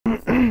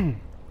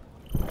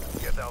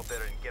out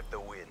there and get the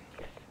win.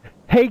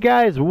 Hey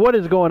guys, what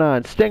is going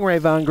on? Stingray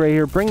Von Gray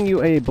here, bringing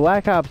you a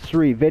Black Ops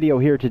 3 video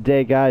here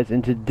today, guys.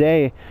 And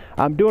today,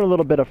 I'm doing a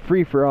little bit of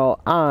free-for-all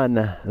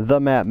on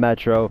the map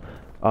Metro.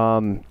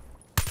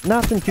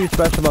 Nothing too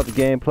special about the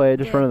gameplay,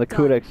 just running the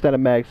CUDA, extended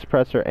mag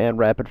suppressor, and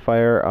rapid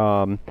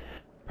fire.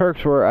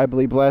 Perks were, I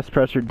believe, blast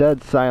suppressor,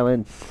 dead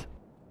silence,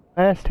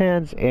 fast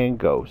hands, and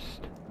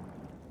ghost.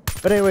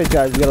 But anyways,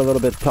 guys, we got a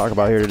little bit to talk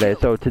about here today.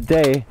 So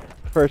today,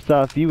 first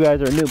off, if you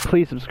guys are new,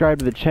 please subscribe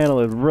to the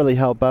channel. It would really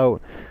help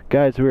out.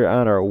 Guys, we're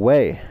on our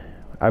way.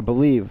 I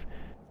believe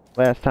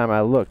last time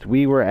I looked,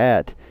 we were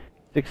at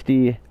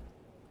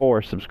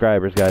 64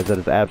 subscribers, guys. That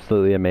is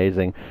absolutely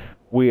amazing.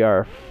 We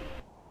are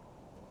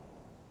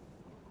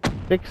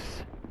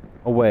 6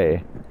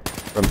 away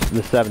from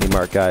the 70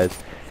 mark, guys.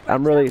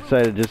 I'm really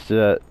excited just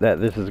that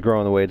this is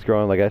growing the way it's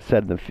growing. Like I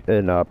said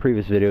in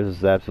previous videos, this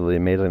is absolutely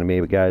amazing to me,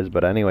 guys.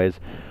 But anyways,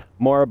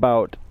 more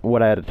about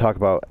what I had to talk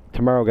about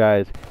tomorrow,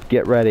 guys.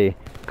 Get ready,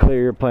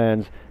 clear your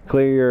plans,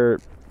 clear your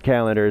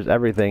calendars,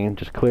 everything.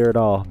 Just clear it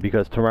all,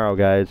 because tomorrow,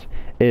 guys,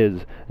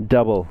 is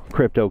double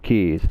crypto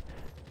keys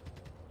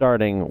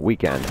starting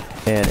weekend,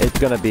 and it's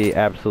gonna be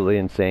absolutely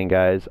insane,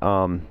 guys.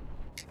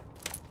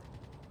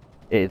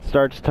 It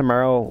starts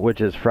tomorrow,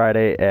 which is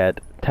Friday at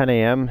 10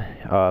 a.m.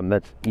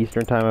 That's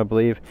Eastern time, I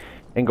believe,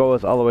 and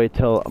goes all the way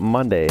till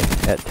Monday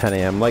at 10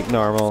 a.m. like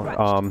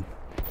normal.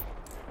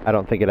 I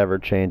don't think it ever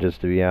changes,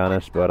 to be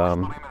honest, but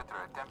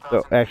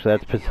so actually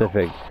that's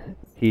Pacific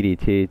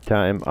PDT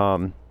time.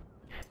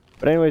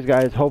 But anyways,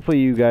 guys, hopefully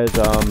you guys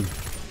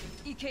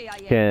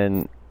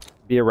can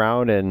be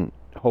around, and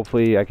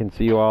hopefully I can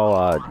see you all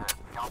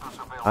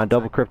on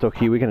double crypto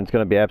key weekend. It's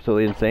gonna be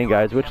absolutely insane,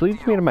 guys, which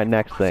leads me to my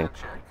next thing.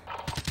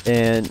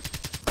 And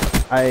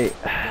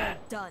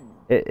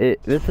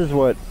this is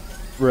what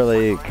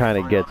really kind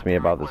of gets me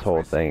about this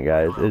whole thing,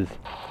 guys, is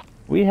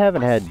we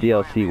haven't had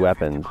DLC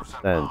weapons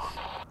since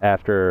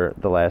after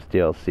the last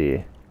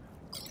DLC.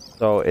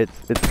 So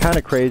it's kind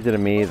of crazy to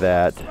me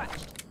that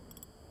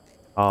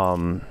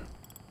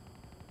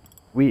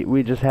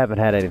we just haven't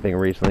had anything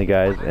recently,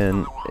 guys,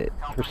 and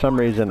for some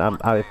reason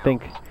I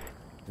think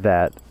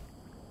that,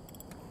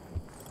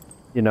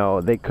 you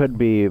know, they could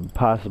be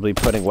possibly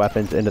putting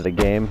weapons into the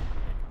game.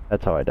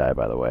 That's how I die,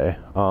 by the way.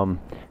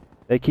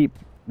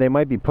 They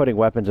might be putting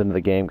weapons into the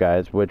game,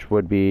 guys, which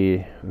would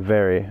be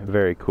very,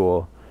 very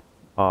cool.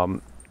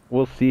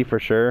 We'll see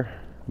for sure,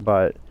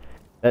 but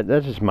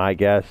that's just my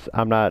guess.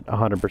 I'm not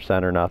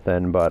 100% or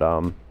nothing, but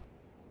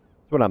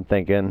that's what I'm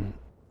thinking.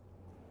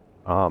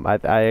 I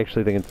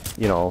actually think it's,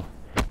 you know,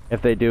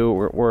 if they do,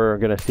 we're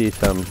gonna see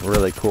some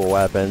really cool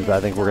weapons. I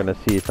think we're gonna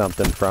see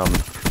something from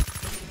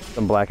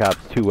some Black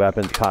Ops 2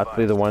 weapons,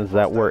 possibly the ones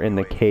that were in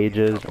the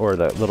cages or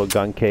the little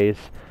gun case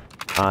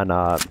on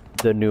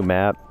the new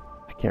map.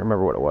 I can't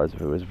remember what it was,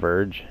 if it was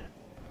Verge.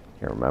 I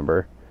can't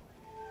remember.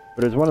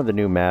 But it was one of the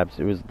new maps.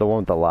 It was the one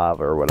with the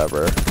lava or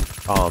whatever.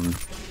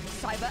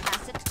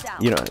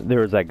 You know, there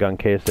was that gun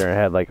case there, and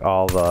it had like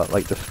all the,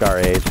 like the Scar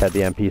H, had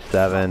the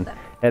MP7,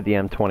 had the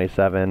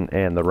M27,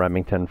 and the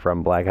Remington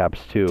from Black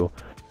Ops 2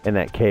 in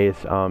that case.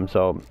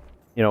 So,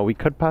 you know, we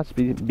could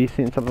possibly be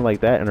seeing something like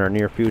that in our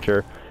near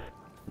future.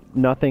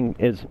 Nothing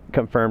is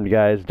confirmed,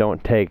 guys.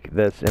 Don't take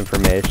this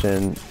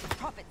information,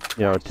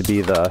 you know, to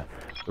be the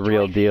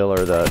real deal,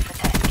 or the,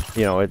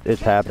 you know,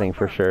 it's happening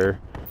for sure.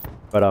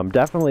 But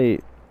definitely,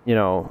 you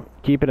know,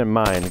 keep it in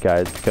mind,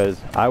 guys, because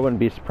I wouldn't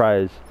be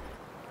surprised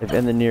if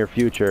in the near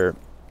future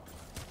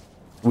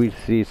we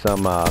see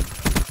some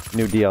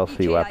new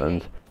DLC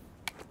weapons.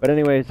 But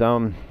anyways,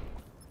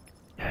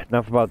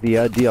 enough about the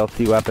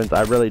DLC weapons.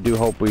 I really do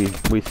hope we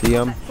see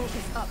them.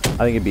 I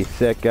think it'd be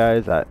sick,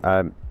 guys.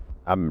 I'm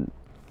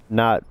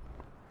not,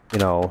 you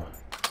know,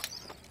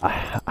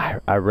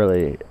 I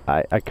really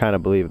kind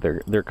of believe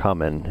they're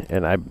coming,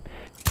 and I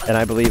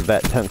believe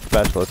that 10th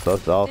specialist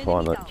is also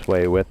on its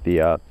way with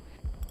the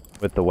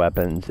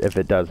weapons, if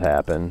it does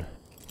happen.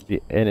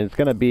 And it's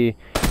gonna be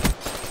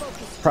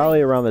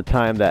probably around the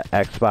time that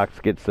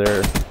Xbox gets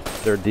their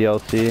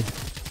DLC.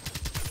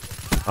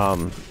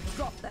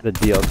 The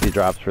DLC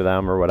drops for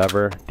them or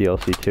whatever,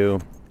 DLC 2.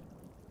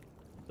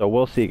 So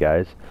we'll see,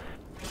 guys.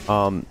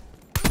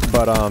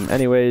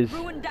 Anyways,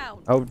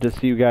 I hope to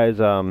see you guys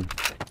on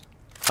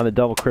the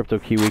double crypto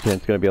key weekend.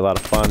 It's gonna be a lot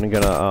of fun. I'm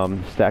gonna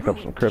stack up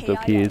some crypto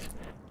keys.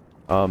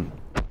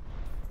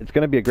 It's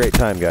gonna be a great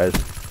time, guys.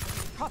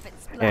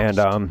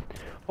 And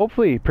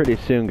hopefully pretty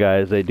soon,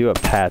 guys, they do a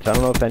patch. I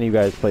don't know if any of you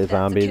guys play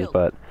zombies,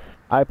 but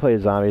I play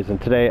zombies,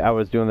 and today I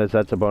was doing this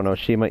Zetsubo no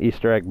Shima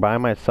Easter egg by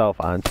myself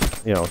on,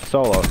 you know,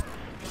 solo,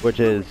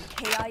 which is,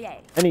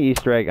 any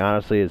Easter egg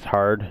honestly is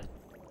hard,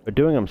 but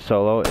doing them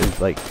solo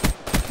is like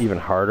even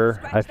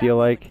harder, I feel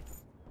like.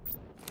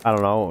 I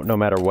don't know, no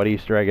matter what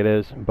Easter egg it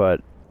is,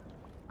 but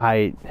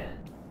I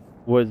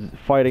was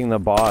fighting the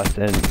boss,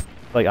 and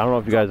like, I don't know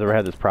if you guys ever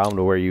had this problem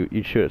to where you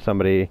shoot at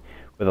somebody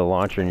with a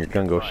launcher and your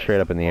gun goes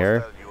straight up in the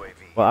air.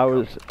 Well, I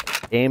was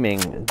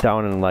aiming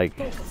down in, like,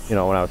 you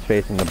know, when I was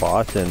facing the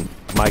boss, and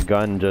my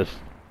gun just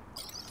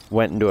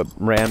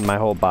ran my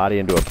whole body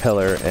into a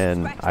pillar,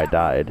 and I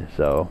died.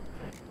 So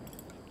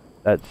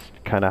that's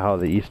kind of how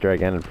the Easter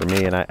egg ended for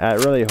me, and I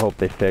really hope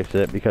they fix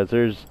it, because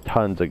there's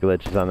tons of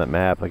glitches on that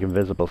map, like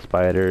invisible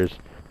spiders,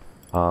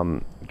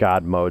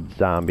 God mode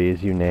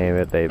zombies, you name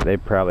it. They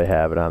probably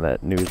have it on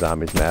that new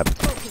zombies map,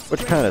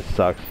 which kind of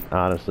sucks,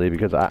 honestly,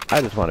 because I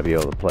just want to be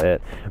able to play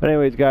it. But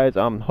anyways, guys,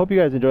 hope you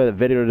guys enjoyed the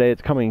video today.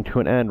 It's coming to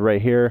an end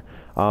right here.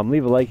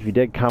 Leave a like if you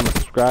did, comment,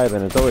 subscribe,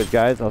 and as always,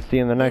 guys, I'll see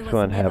you in the next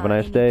one. Have a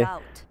nice day.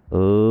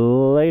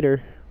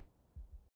 Later.